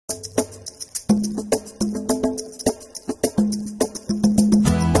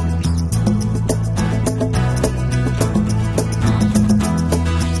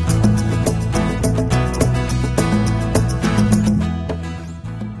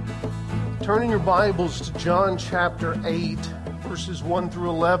Turn in your Bibles to John chapter 8, verses 1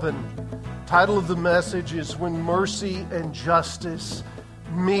 through 11. Title of the message is When Mercy and Justice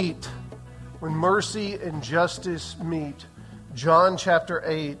Meet. When Mercy and Justice Meet. John chapter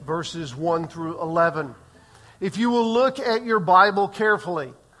 8, verses 1 through 11. If you will look at your Bible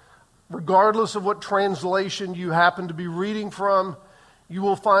carefully, regardless of what translation you happen to be reading from, you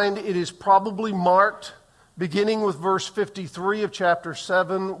will find it is probably marked beginning with verse 53 of chapter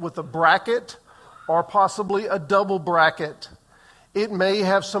 7 with a bracket or possibly a double bracket. It may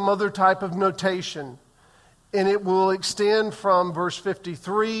have some other type of notation, and it will extend from verse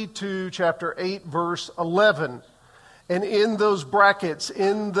 53 to chapter 8, verse 11. And in those brackets,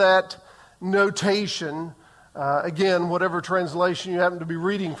 in that notation, again, whatever translation you happen to be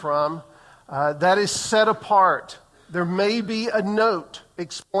reading from, that is set apart. There may be a note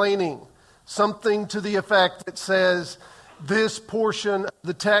explaining something to the effect that says this portion of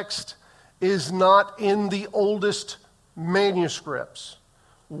the text is not in the oldest manuscripts.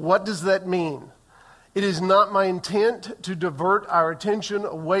 What does that mean? It is not my intent to divert our attention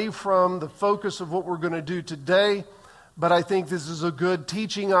away from the focus of what we're going to do today, but I think this is a good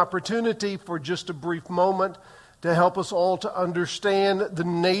teaching opportunity for just a brief moment to help us all to understand the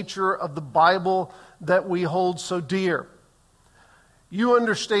nature of the Bible that we hold so dear. You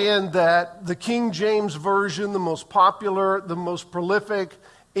understand that the King James Version, the most popular, the most prolific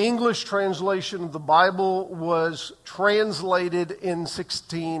English translation of the Bible, was translated in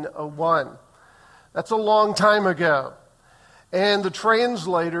 1601. That's a long time ago. And the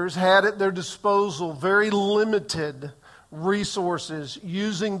translators had at their disposal very limited resources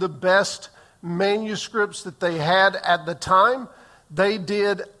using the best manuscripts that they had at the time. They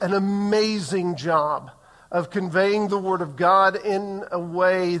did an amazing job of conveying the Word of God in a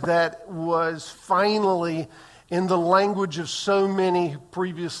way that was finally in the language of so many who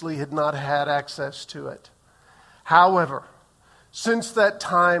previously had not had access to it. However, since that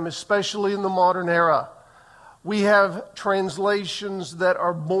time, especially in the modern era, we have translations that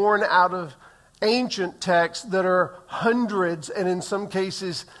are born out of ancient texts that are hundreds and in some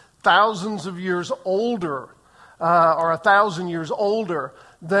cases thousands of years older, or 1,000 years older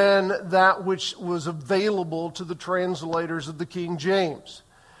than that which was available to the translators of the King James.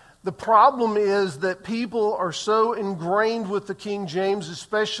 The problem is that people are so ingrained with the King James,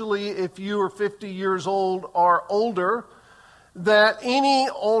 especially if you are 50 years old or older, that any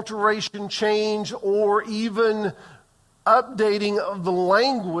alteration, change, or even updating of the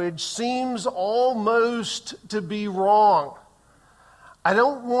language seems almost to be wrong. I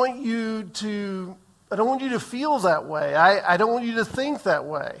don't want you to feel that way. I don't want you to think that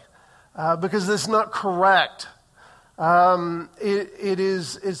way because that's not correct.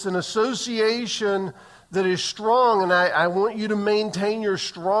 It's an association that is strong, and I want you to maintain your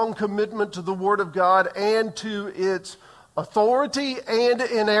strong commitment to the Word of God and to its authority and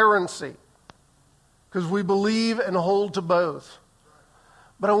inerrancy, because we believe and hold to both.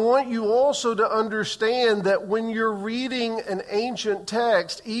 But I want you also to understand that when you're reading an ancient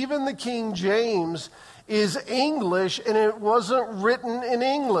text, even the King James is English, and it wasn't written in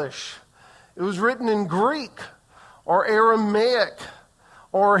English. It was written in Greek or Aramaic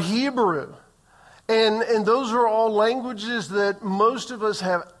or Hebrew. And those are all languages that most of us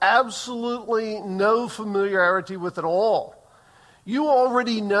have absolutely no familiarity with at all. You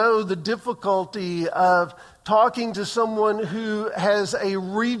already know the difficulty of talking to someone who has a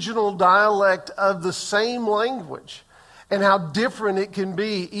regional dialect of the same language and how different it can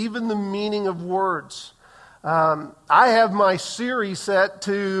be, even the meaning of words. I have my Siri set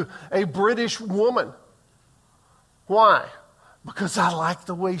to a British woman. Why? Because I like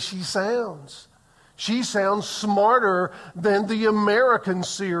the way she sounds. She sounds smarter than the American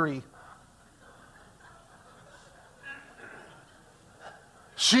Siri.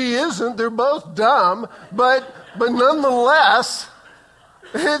 She isn't. They're both dumb, but nonetheless,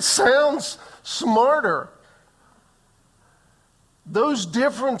 it sounds smarter. Those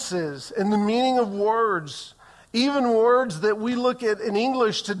differences in the meaning of words, even words that we look at in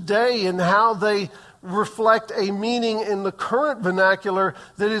English today and how they reflect a meaning in the current vernacular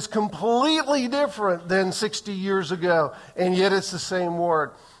that is completely different than 60 years ago, and yet it's the same word.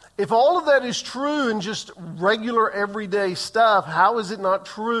 If all of that is true in just regular everyday stuff, how is it not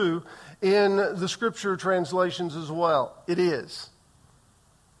true in the scripture translations as well? It is.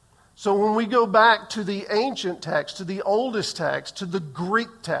 So when we go back to the ancient text, to the oldest text, to the Greek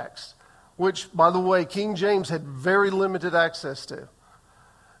text, which, by the way, King James had very limited access to,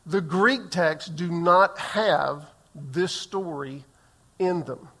 the Greek texts do not have this story in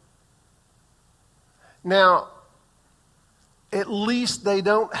them. Now, at least they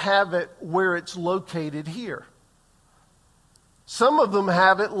don't have it where it's located here. Some of them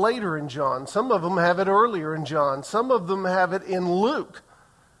have it later in John. Some of them have it earlier in John. Some of them have it in Luke.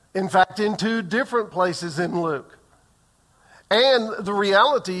 In fact, in 2 different places in Luke. And the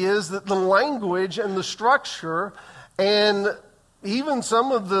reality is that the language and the structure and even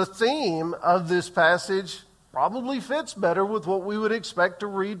some of the theme of this passage probably fits better with what we would expect to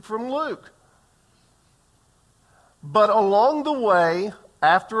read from Luke. But along the way,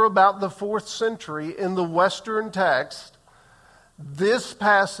 after about the 4th century in the Western text, this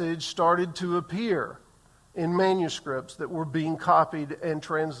passage started to appear in manuscripts that were being copied and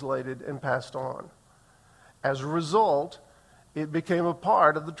translated and passed on. As a result, it became a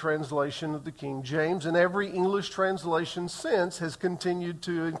part of the translation of the King James, and every English translation since has continued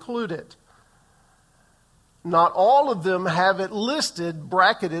to include it. Not all of them have it listed,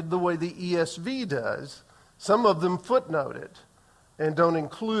 bracketed the way the ESV does. Some of them footnote it and don't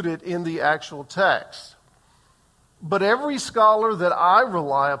include it in the actual text. But every scholar that I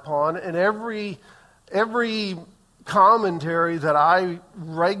rely upon and every commentary that I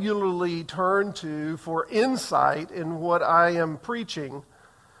regularly turn to for insight in what I am preaching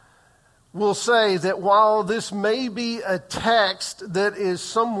will say that while this may be a text that is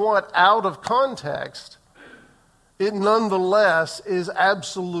somewhat out of context, it nonetheless is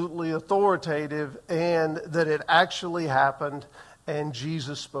absolutely authoritative and that it actually happened and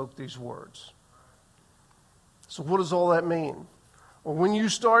Jesus spoke these words. So what does all that mean? Well, when you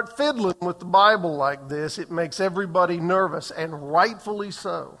start fiddling with the Bible like this, it makes everybody nervous, and rightfully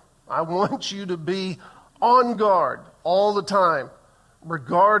so. I want you to be on guard all the time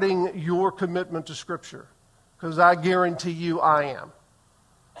regarding your commitment to Scripture, because I guarantee you I am.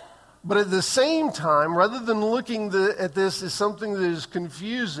 But at the same time, rather than looking at this as something that is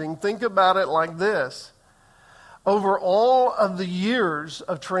confusing, think about it like this. Over all of the years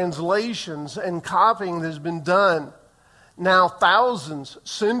of translations and copying that has been done, now thousands,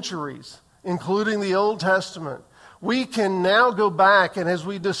 centuries, including the Old Testament, we can now go back, and as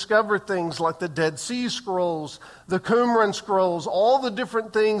we discover things like the Dead Sea Scrolls, the Qumran Scrolls, all the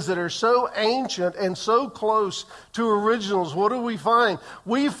different things that are so ancient and so close to originals, what do we find?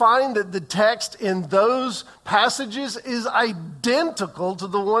 We find that the text in those passages is identical to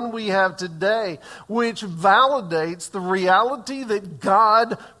the one we have today, which validates the reality that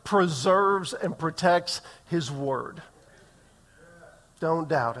God preserves and protects His Word. Don't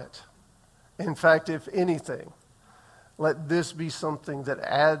doubt it. In fact, if anything, let this be something that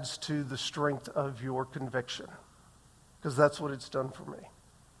adds to the strength of your conviction, because that's what it's done for me.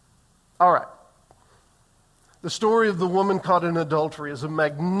 All right. The story of the woman caught in adultery is a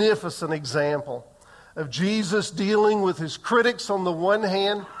magnificent example of Jesus dealing with his critics on the one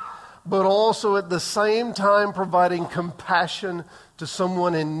hand, but also at the same time providing compassion to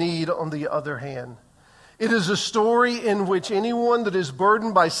someone in need on the other hand. It is a story in which anyone that is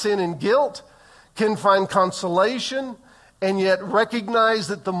burdened by sin and guilt can find consolation and yet recognize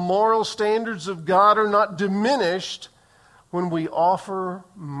that the moral standards of God are not diminished when we offer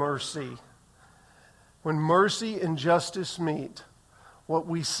mercy. When mercy and justice meet, what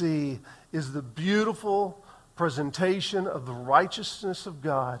we see is the beautiful presentation of the righteousness of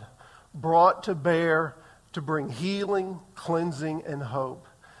God brought to bear to bring healing, cleansing, and hope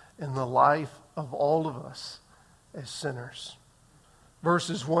in the life of all of us as sinners.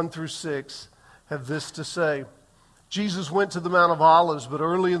 Verses 1 through 6 have this to say. Jesus went to the Mount of Olives, but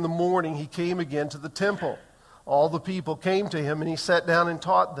early in the morning he came again to the temple. All the people came to him, and he sat down and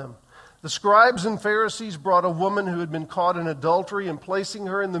taught them. The scribes and Pharisees brought a woman who had been caught in adultery, and placing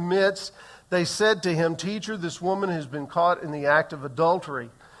her in the midst, they said to him, "Teacher, this woman has been caught in the act of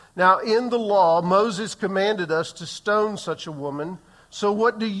adultery. Now in the law, Moses commanded us to stone such a woman. So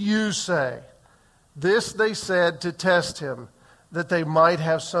what do you say?" This they said to test him, that they might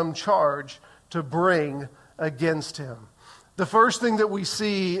have some charge to bring against him. The first thing that we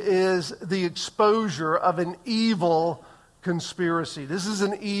see is the exposure of an evil conspiracy. This is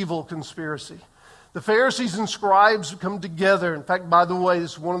an evil conspiracy. The Pharisees and scribes come together. In fact, by the way,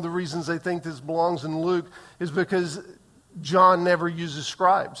 this is one of the reasons they think this belongs in Luke, is because John never uses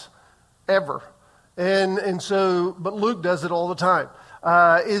scribes, ever. And so, but Luke does it all the time.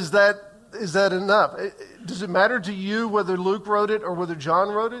 Is that enough? Does it matter to you whether Luke wrote it or whether John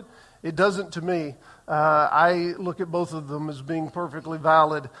wrote it? It doesn't to me. I look at both of them as being perfectly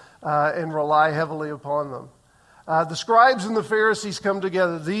valid and rely heavily upon them. The scribes and the Pharisees come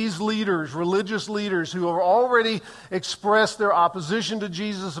together. These leaders, religious leaders who have already expressed their opposition to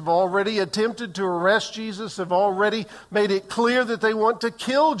Jesus, have already attempted to arrest Jesus, have already made it clear that they want to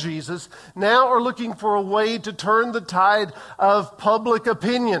kill Jesus, now are looking for a way to turn the tide of public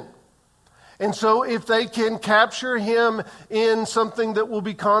opinion. And so if they can capture him in something that will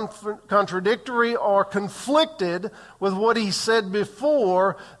be contradictory or conflicted with what he said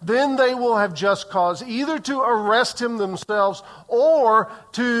before, then they will have just cause either to arrest him themselves or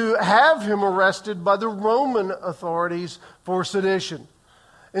to have him arrested by the Roman authorities for sedition.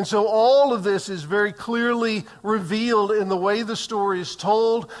 And so all of this is very clearly revealed in the way the story is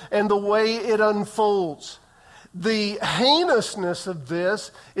told and the way it unfolds. The heinousness of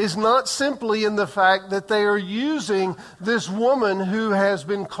this is not simply in the fact that they are using this woman who has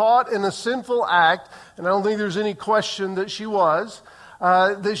been caught in a sinful act, and I don't think there's any question that she was,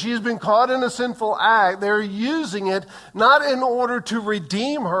 that she has been caught in a sinful act. They're using it not in order to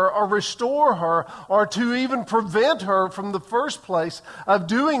redeem her or restore her or to even prevent her from the first place of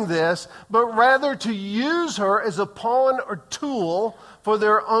doing this, but rather to use her as a pawn or tool for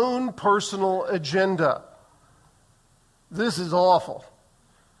their own personal agenda. This is awful.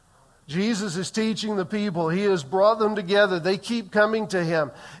 Jesus is teaching the people. He has brought them together. They keep coming to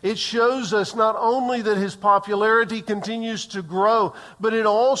him. It shows us not only that his popularity continues to grow, but it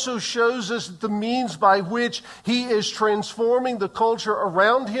also shows us that the means by which he is transforming the culture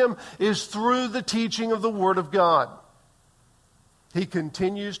around him is through the teaching of the Word of God. He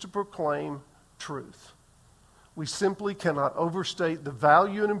continues to proclaim truth. We simply cannot overstate the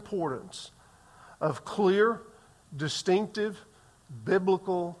value and importance of clear, distinctive,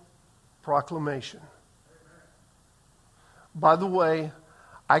 biblical proclamation. By the way,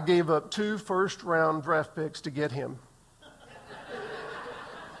 I gave up 2 first-round draft picks to get him.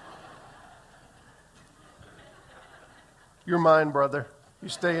 You're mine, brother. You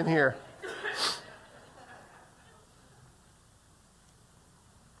stay in here.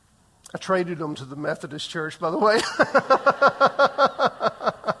 I traded them to the Methodist Church, by the way.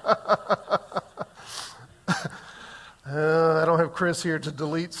 I don't have Chris here to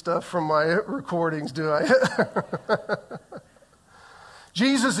delete stuff from my recordings, do I?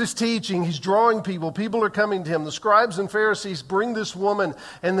 Jesus is teaching. He's drawing people. People are coming to him. The scribes and Pharisees bring this woman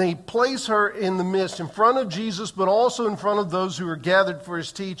and they place her in the midst, in front of Jesus, but also in front of those who are gathered for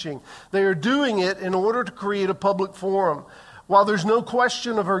his teaching. They are doing it in order to create a public forum. While there's no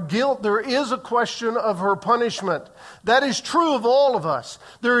question of her guilt, there is a question of her punishment. That is true of all of us.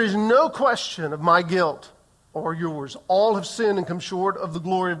 There is no question of my guilt or yours. All have sinned and come short of the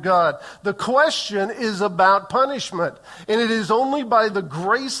glory of God. The question is about punishment. And it is only by the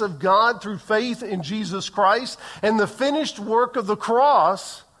grace of God through faith in Jesus Christ and the finished work of the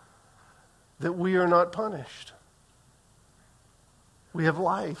cross that we are not punished. We have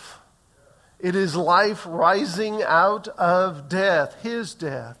life. It is life rising out of death, his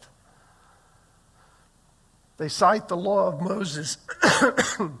death. They cite the law of Moses,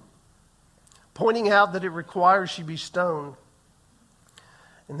 pointing out that it requires she be stoned.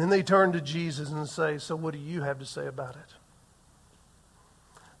 And then they turn to Jesus and say, so what do you have to say about it?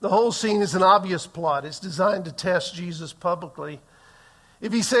 The whole scene is an obvious plot. It's designed to test Jesus publicly.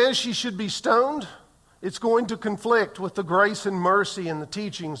 If he says she should be stoned, it's going to conflict with the grace and mercy and the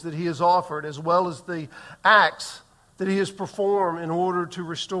teachings that he has offered, as well as the acts that he has performed in order to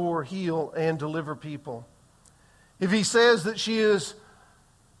restore, heal, and deliver people. If he says that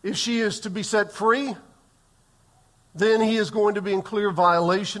if she is to be set free, then he is going to be in clear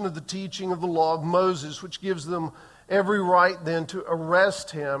violation of the teaching of the law of Moses, which gives them every right then to arrest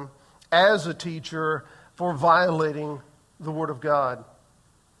him as a teacher for violating the Word of God.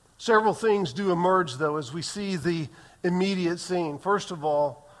 Several things do emerge, though, as we see the immediate scene. First of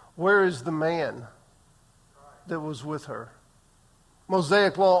all, where is the man that was with her?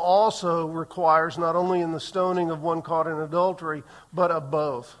 Mosaic law also requires not only in the stoning of one caught in adultery, but of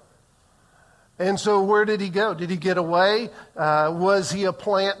both. And so where did he go? Did he get away? Was he a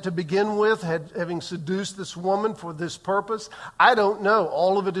plant to begin with, having seduced this woman for this purpose? I don't know.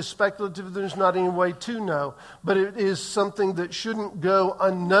 All of it is speculative. There's not any way to know. But it is something that shouldn't go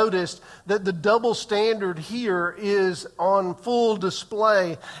unnoticed, that the double standard here is on full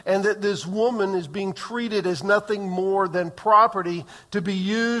display, and that this woman is being treated as nothing more than property to be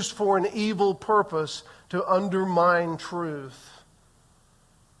used for an evil purpose to undermine truth.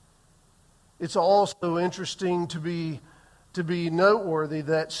 It's also interesting to be noteworthy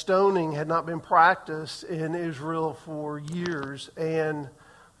that stoning had not been practiced in Israel for years and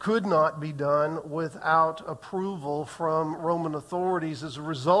could not be done without approval from Roman authorities. As a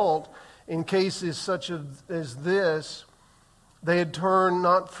result, in cases such as this, they had turned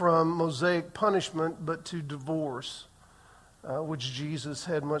not from Mosaic punishment, but to divorce, which Jesus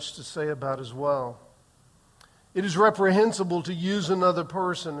had much to say about as well. It is reprehensible to use another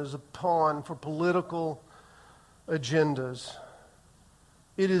person as a pawn for political agendas.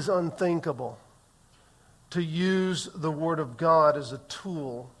 It is unthinkable to use the Word of God as a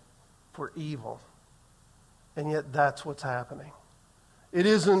tool for evil. And yet that's what's happening. It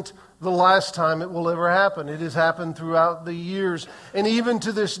isn't the last time it will ever happen. It has happened throughout the years. And even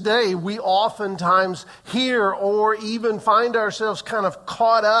to this day, we oftentimes hear or even find ourselves kind of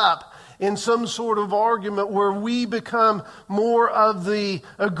caught up in some sort of argument where we become more of the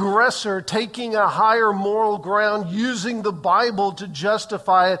aggressor, taking a higher moral ground, using the Bible to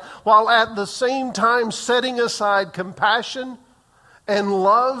justify it, while at the same time setting aside compassion and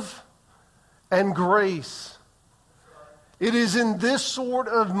love and grace. It is in this sort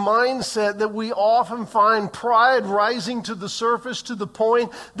of mindset that we often find pride rising to the surface to the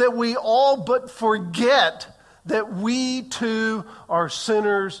point that we all but forget that we too are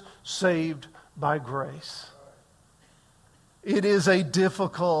sinners saved by grace. It is a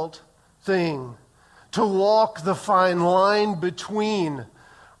difficult thing to walk the fine line between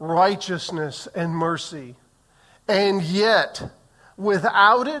righteousness and mercy. And yet,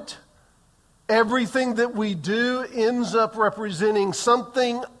 without it, everything that we do ends up representing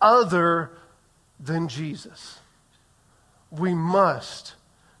something other than Jesus. We must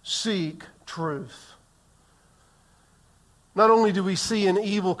seek truth. Not only do we see an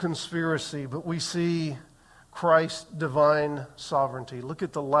evil conspiracy, but we see Christ's divine sovereignty. Look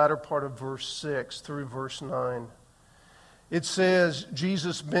at the latter part of verse 6 through verse 9. It says,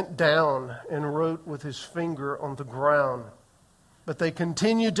 Jesus bent down and wrote with his finger on the ground. But they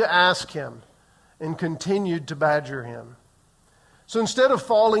continued to ask him and continued to badger him. So instead of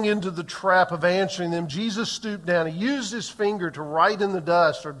falling into the trap of answering them, Jesus stooped down. He used his finger to write in the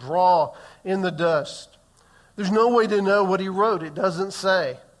dust or draw in the dust. There's no way to know what he wrote. It doesn't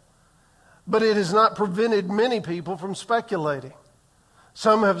say. But it has not prevented many people from speculating.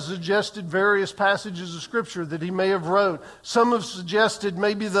 Some have suggested various passages of Scripture that he may have wrote. Some have suggested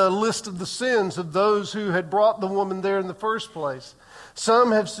maybe the list of the sins of those who had brought the woman there in the first place.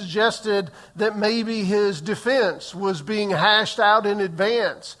 Some have suggested that maybe his defense was being hashed out in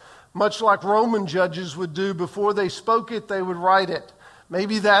advance, much like Roman judges would do. Before they spoke it, they would write it.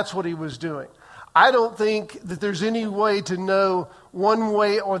 Maybe that's what he was doing. I don't think that there's any way to know one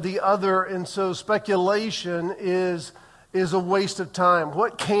way or the other, and so speculation is a waste of time.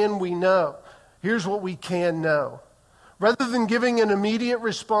 What can we know? Here's what we can know. Rather than giving an immediate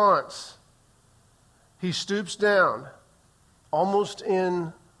response, he stoops down, almost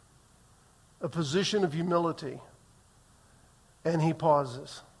in a position of humility, and he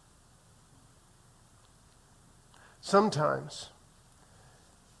pauses. Sometimes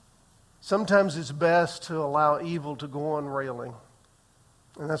it's best to allow evil to go on railing.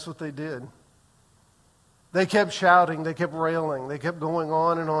 And that's what they did. They kept shouting, they kept railing, they kept going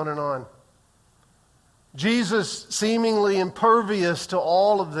on and on and on. Jesus, seemingly impervious to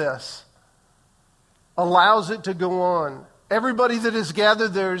all of this, allows it to go on. Everybody that is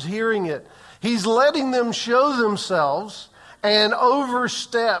gathered there is hearing it. He's letting them show themselves and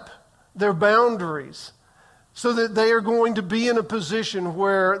overstep their boundaries, so that they are going to be in a position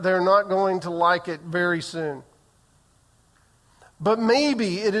where they're not going to like it very soon. But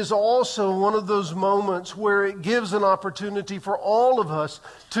maybe it is also one of those moments where it gives an opportunity for all of us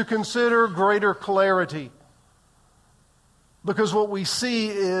to consider greater clarity. Because what we see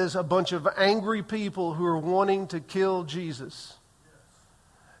is a bunch of angry people who are wanting to kill Jesus.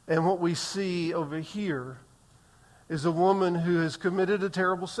 And what we see over here is a woman who has committed a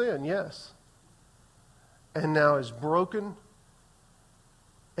terrible sin, yes, and now is broken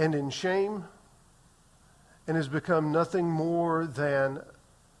and in shame and has become nothing more than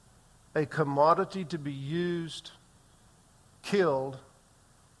a commodity to be used, killed,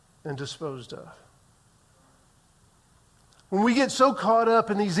 and disposed of. When we get so caught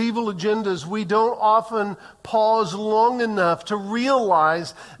up in these evil agendas, we don't often pause long enough to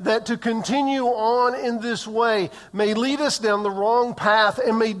realize that to continue on in this way may lead us down the wrong path,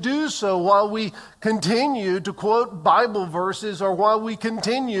 and may do so while we continue to quote Bible verses, or while we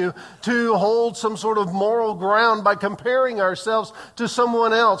continue to hold some sort of moral ground by comparing ourselves to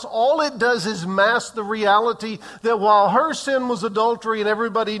someone else. All it does is mask the reality that while her sin was adultery and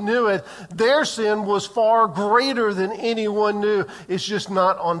everybody knew it, their sin was far greater than anyone knew. It's just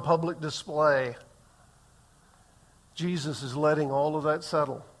not on public display. Jesus is letting all of that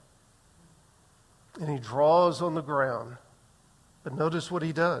settle. And he draws on the ground. But notice what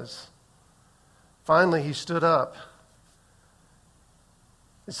he does. Finally, he stood up.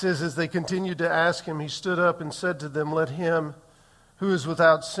 It says, as they continued to ask him, he stood up and said to them, "Let him who is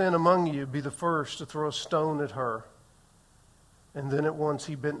without sin among you be the first to throw a stone at her." And then at once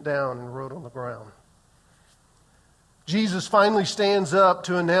he bent down and wrote on the ground. Jesus finally stands up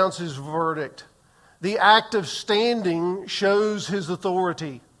to announce his verdict. The act of standing shows his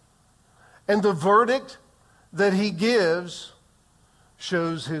authority. And the verdict that he gives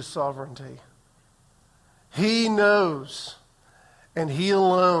shows his sovereignty. He knows, and he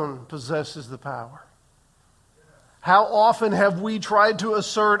alone possesses the power. How often have we tried to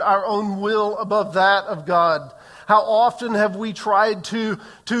assert our own will above that of God? How often have we tried to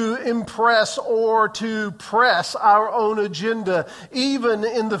impress or to press our own agenda, even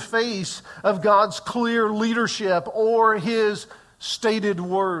in the face of God's clear leadership or his stated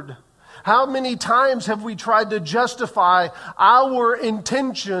word? How many times have we tried to justify our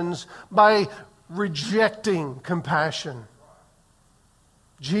intentions by rejecting compassion?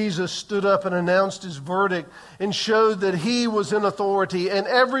 Jesus stood up and announced his verdict and showed that he was in authority, and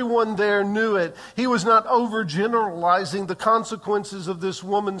everyone there knew it. He was not overgeneralizing the consequences of this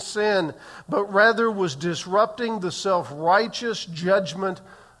woman's sin, but rather was disrupting the self-righteous judgment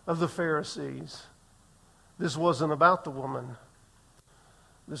of the Pharisees. This wasn't about the woman.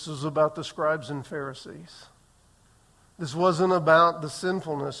 This was about the scribes and Pharisees. This wasn't about the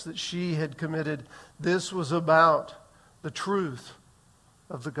sinfulness that she had committed. This was about the truth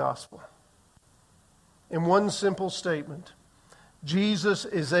of the gospel. In one simple statement, Jesus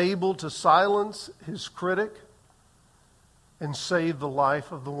is able to silence his critic and save the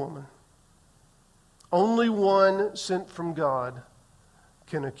life of the woman. Only one sent from God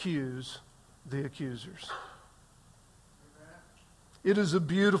can accuse the accusers. It is a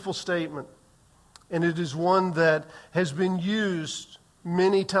beautiful statement, and it is one that has been used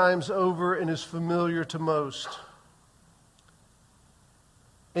many times over and is familiar to most.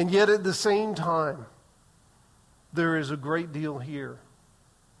 And yet at the same time, there is a great deal here.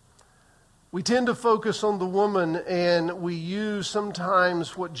 We tend to focus on the woman, and we use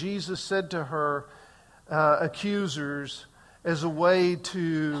sometimes what Jesus said to her accusers as a way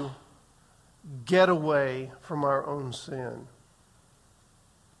to get away from our own sin.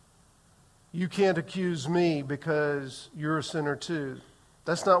 You can't accuse me because you're a sinner too.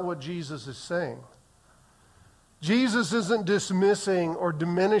 That's not what Jesus is saying. Jesus isn't dismissing or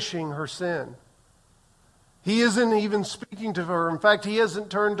diminishing her sin. He isn't even speaking to her. In fact, he hasn't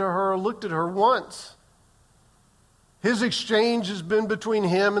turned to her or looked at her once. His exchange has been between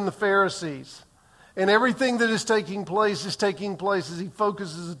him and the Pharisees. And everything that is taking place as he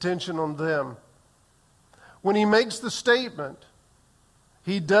focuses attention on them. When he makes the statement,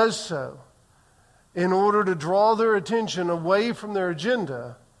 he does so in order to draw their attention away from their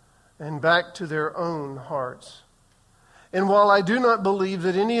agenda and back to their own hearts. And while I do not believe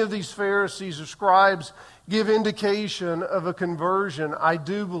that any of these Pharisees or scribes give indication of a conversion, I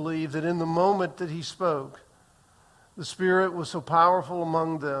do believe that in the moment that he spoke, the Spirit was so powerful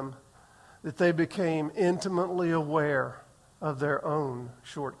among them that they became intimately aware of their own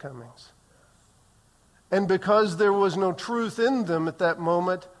shortcomings. And because there was no truth in them at that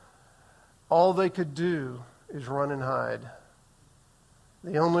moment, all they could do is run and hide.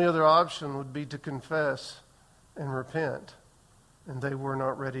 The only other option would be to confess and repent, and they were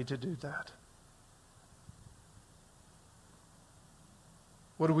not ready to do that.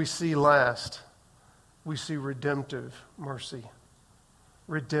 What do we see last? We see redemptive mercy.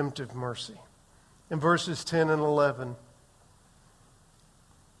 Redemptive mercy. In verses 10 and 11,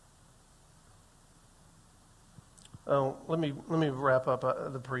 let me wrap up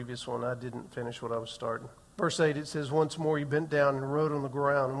the previous one. I didn't finish what I was starting. Verse 8, it says, "Once more he bent down and wrote on the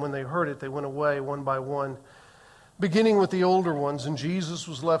ground, and when they heard it, they went away one by one, beginning with the older ones, and Jesus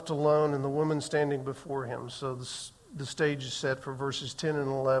was left alone and the woman standing before him." So the stage is set for verses 10 and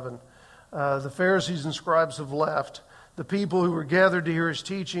 11. The Pharisees and scribes have left. The people who were gathered to hear his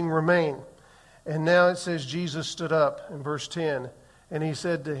teaching remain. And now it says Jesus stood up in verse 10, and he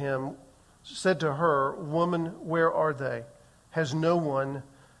said to her, "Woman, where are they? Has no one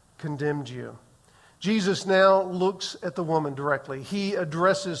condemned you?" Jesus now looks at the woman directly. He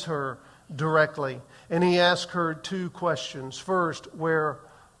addresses her directly, and he asks her two questions. First, where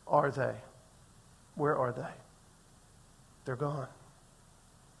are they? Where are they? They're gone.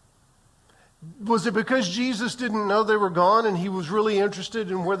 Was it because Jesus didn't know they were gone and he was really interested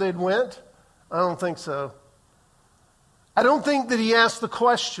in where they'd went? I don't think so. I don't think that he asked the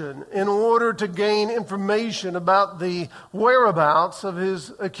question in order to gain information about the whereabouts of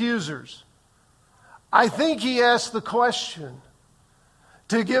his accusers. I think he asked the question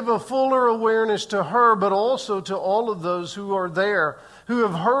to give a fuller awareness to her, but also to all of those who are there, who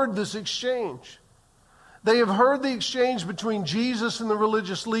have heard this exchange. They have heard the exchange between Jesus and the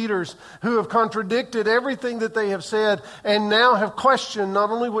religious leaders who have contradicted everything that they have said and now have questioned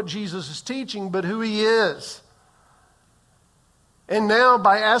not only what Jesus is teaching, but who he is. And now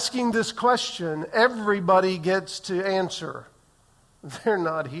by asking this question, everybody gets to answer. They're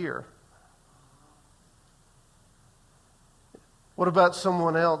not here. What about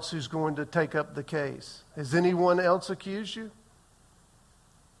someone else who's going to take up the case? Has anyone else accused you?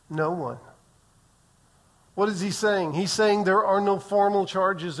 No one. What is he saying? He's saying there are no formal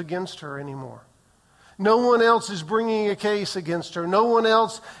charges against her anymore. No one else is bringing a case against her. No one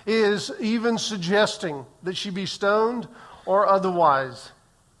else is even suggesting that she be stoned or otherwise.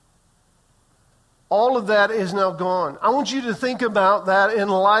 All of that is now gone. I want you to think about that in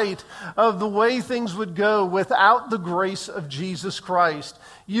light of the way things would go without the grace of Jesus Christ.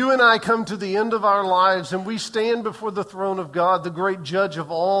 You and I come to the end of our lives and we stand before the throne of God, the great judge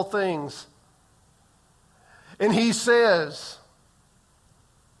of all things. And he says,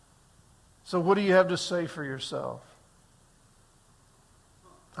 so what do you have to say for yourself?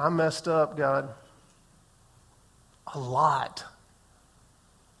 I messed up, God. A lot.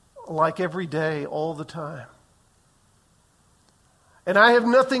 Like every day, all the time. And I have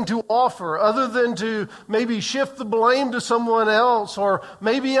nothing to offer other than to maybe shift the blame to someone else, or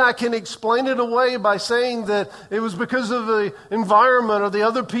maybe I can explain it away by saying that it was because of the environment or the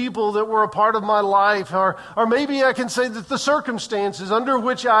other people that were a part of my life, or maybe I can say that the circumstances under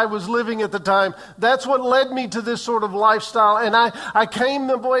which I was living at the time, that's what led me to this sort of lifestyle. And I came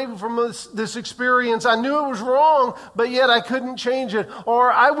away from this experience. I knew it was wrong, but yet I couldn't change it,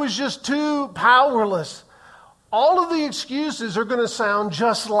 or I was just too powerless. All of the excuses are going to sound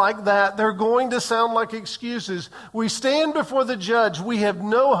just like that. They're going to sound like excuses. We stand before the judge. We have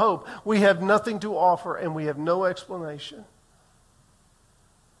no hope. We have nothing to offer, and we have no explanation.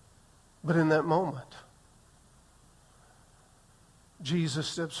 But in that moment, Jesus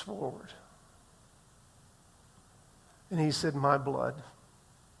steps forward. And he said, my blood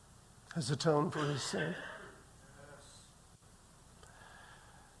has atoned for his sin.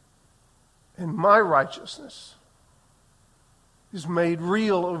 And my righteousness is made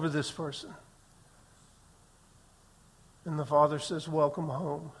real over this person. And the Father says, welcome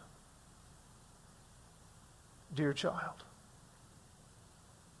home, dear child.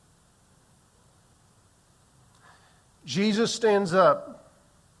 Jesus stands up.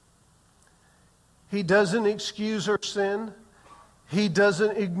 He doesn't excuse her sin. He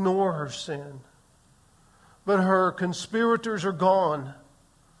doesn't ignore her sin. But her conspirators are gone,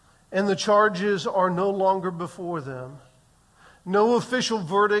 and the charges are no longer before them. No official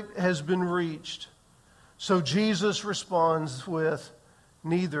verdict has been reached. So Jesus responds with,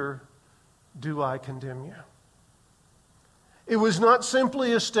 neither do I condemn you. It was not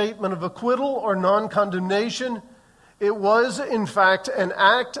simply a statement of acquittal or non-condemnation. It was, in fact, an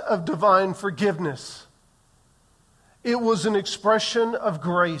act of divine forgiveness. It was an expression of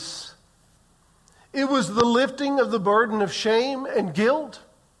grace. It was the lifting of the burden of shame and guilt,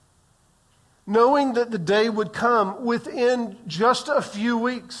 knowing that the day would come within just a few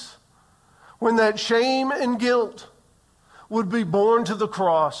weeks when that shame and guilt would be borne to the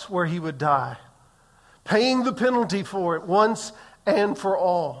cross where he would die, paying the penalty for it once and for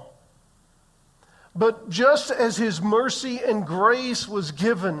all. But just as his mercy and grace was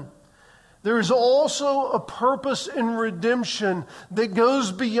given, there is also a purpose in redemption that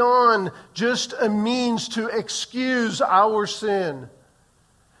goes beyond just a means to excuse our sin.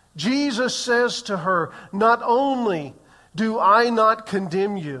 Jesus says to her, not only do I not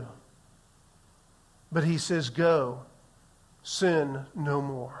condemn you, but he says, go, sin no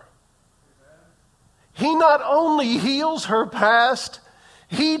more. He not only heals her past,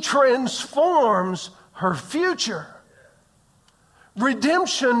 he transforms her future.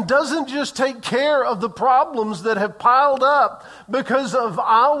 Redemption doesn't just take care of the problems that have piled up because of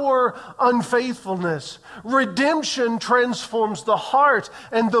our unfaithfulness. Redemption transforms the heart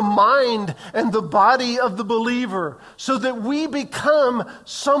and the mind and the body of the believer so that we become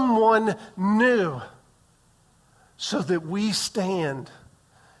someone new, so that we stand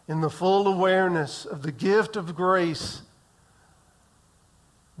in the full awareness of the gift of grace,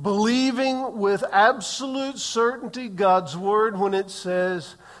 believing with absolute certainty God's word when it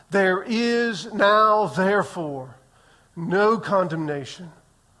says, there is now, therefore, no condemnation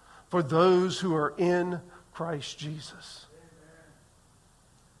for those who are in Christ Jesus.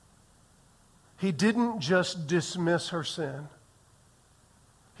 He didn't just dismiss her sin.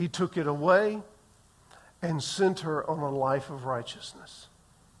 He took it away and sent her on a life of righteousness.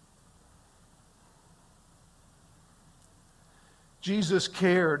 Jesus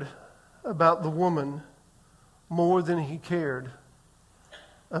cared about the woman more than he cared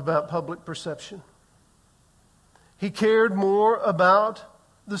about public perception. He cared more about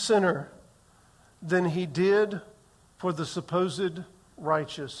the sinner than he did for the supposed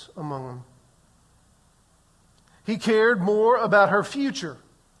righteous among them. He cared more about her future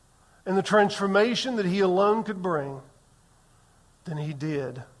and the transformation that he alone could bring than he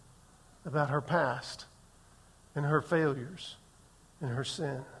did about her past and her failures and her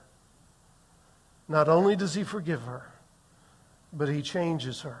sin. Not only does he forgive her, but he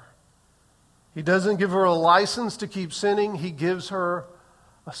changes her. He doesn't give her a license to keep sinning. He gives her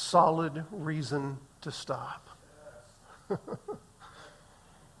a solid reason to stop.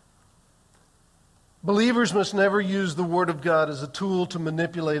 Believers must never use the Word of God as a tool to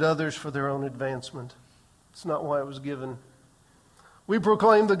manipulate others for their own advancement. It's not why it was given. We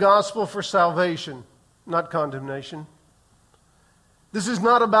proclaim the gospel for salvation, not condemnation. This is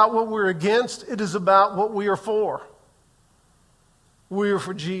not about what we're against. It is about what we are for. We are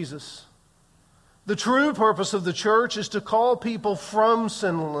for Jesus. The true purpose of the church is to call people from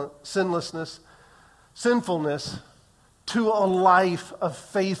sinfulness to a life of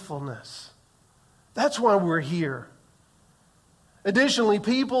faithfulness. That's why we're here. Additionally,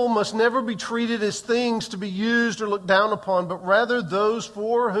 people must never be treated as things to be used or looked down upon, but rather those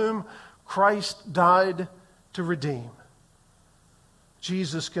for whom Christ died to redeem.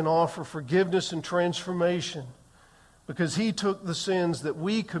 Jesus can offer forgiveness and transformation because he took the sins that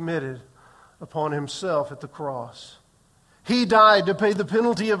we committed upon himself at the cross. He died to pay the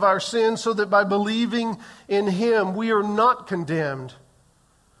penalty of our sins so that by believing in him, we are not condemned.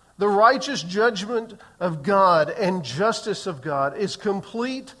 The righteous judgment of God and justice of God is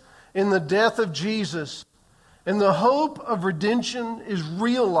complete in the death of Jesus, and the hope of redemption is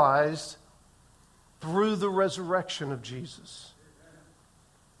realized through the resurrection of Jesus.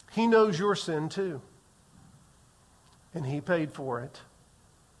 He knows your sin too, and he paid for it,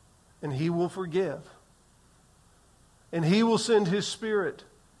 and he will forgive, and he will send his Spirit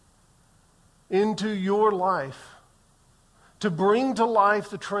into your life to bring to life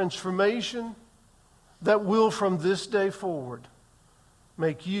the transformation that will from this day forward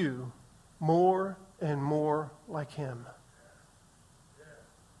make you more and more like him.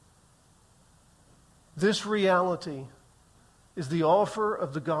 This reality is the offer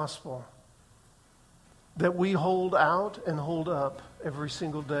of the gospel that we hold out and hold up every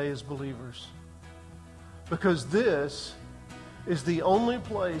single day as believers. Because this is the only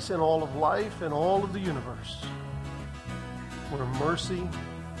place in all of life and all of the universe where mercy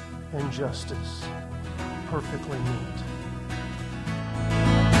and justice perfectly meet.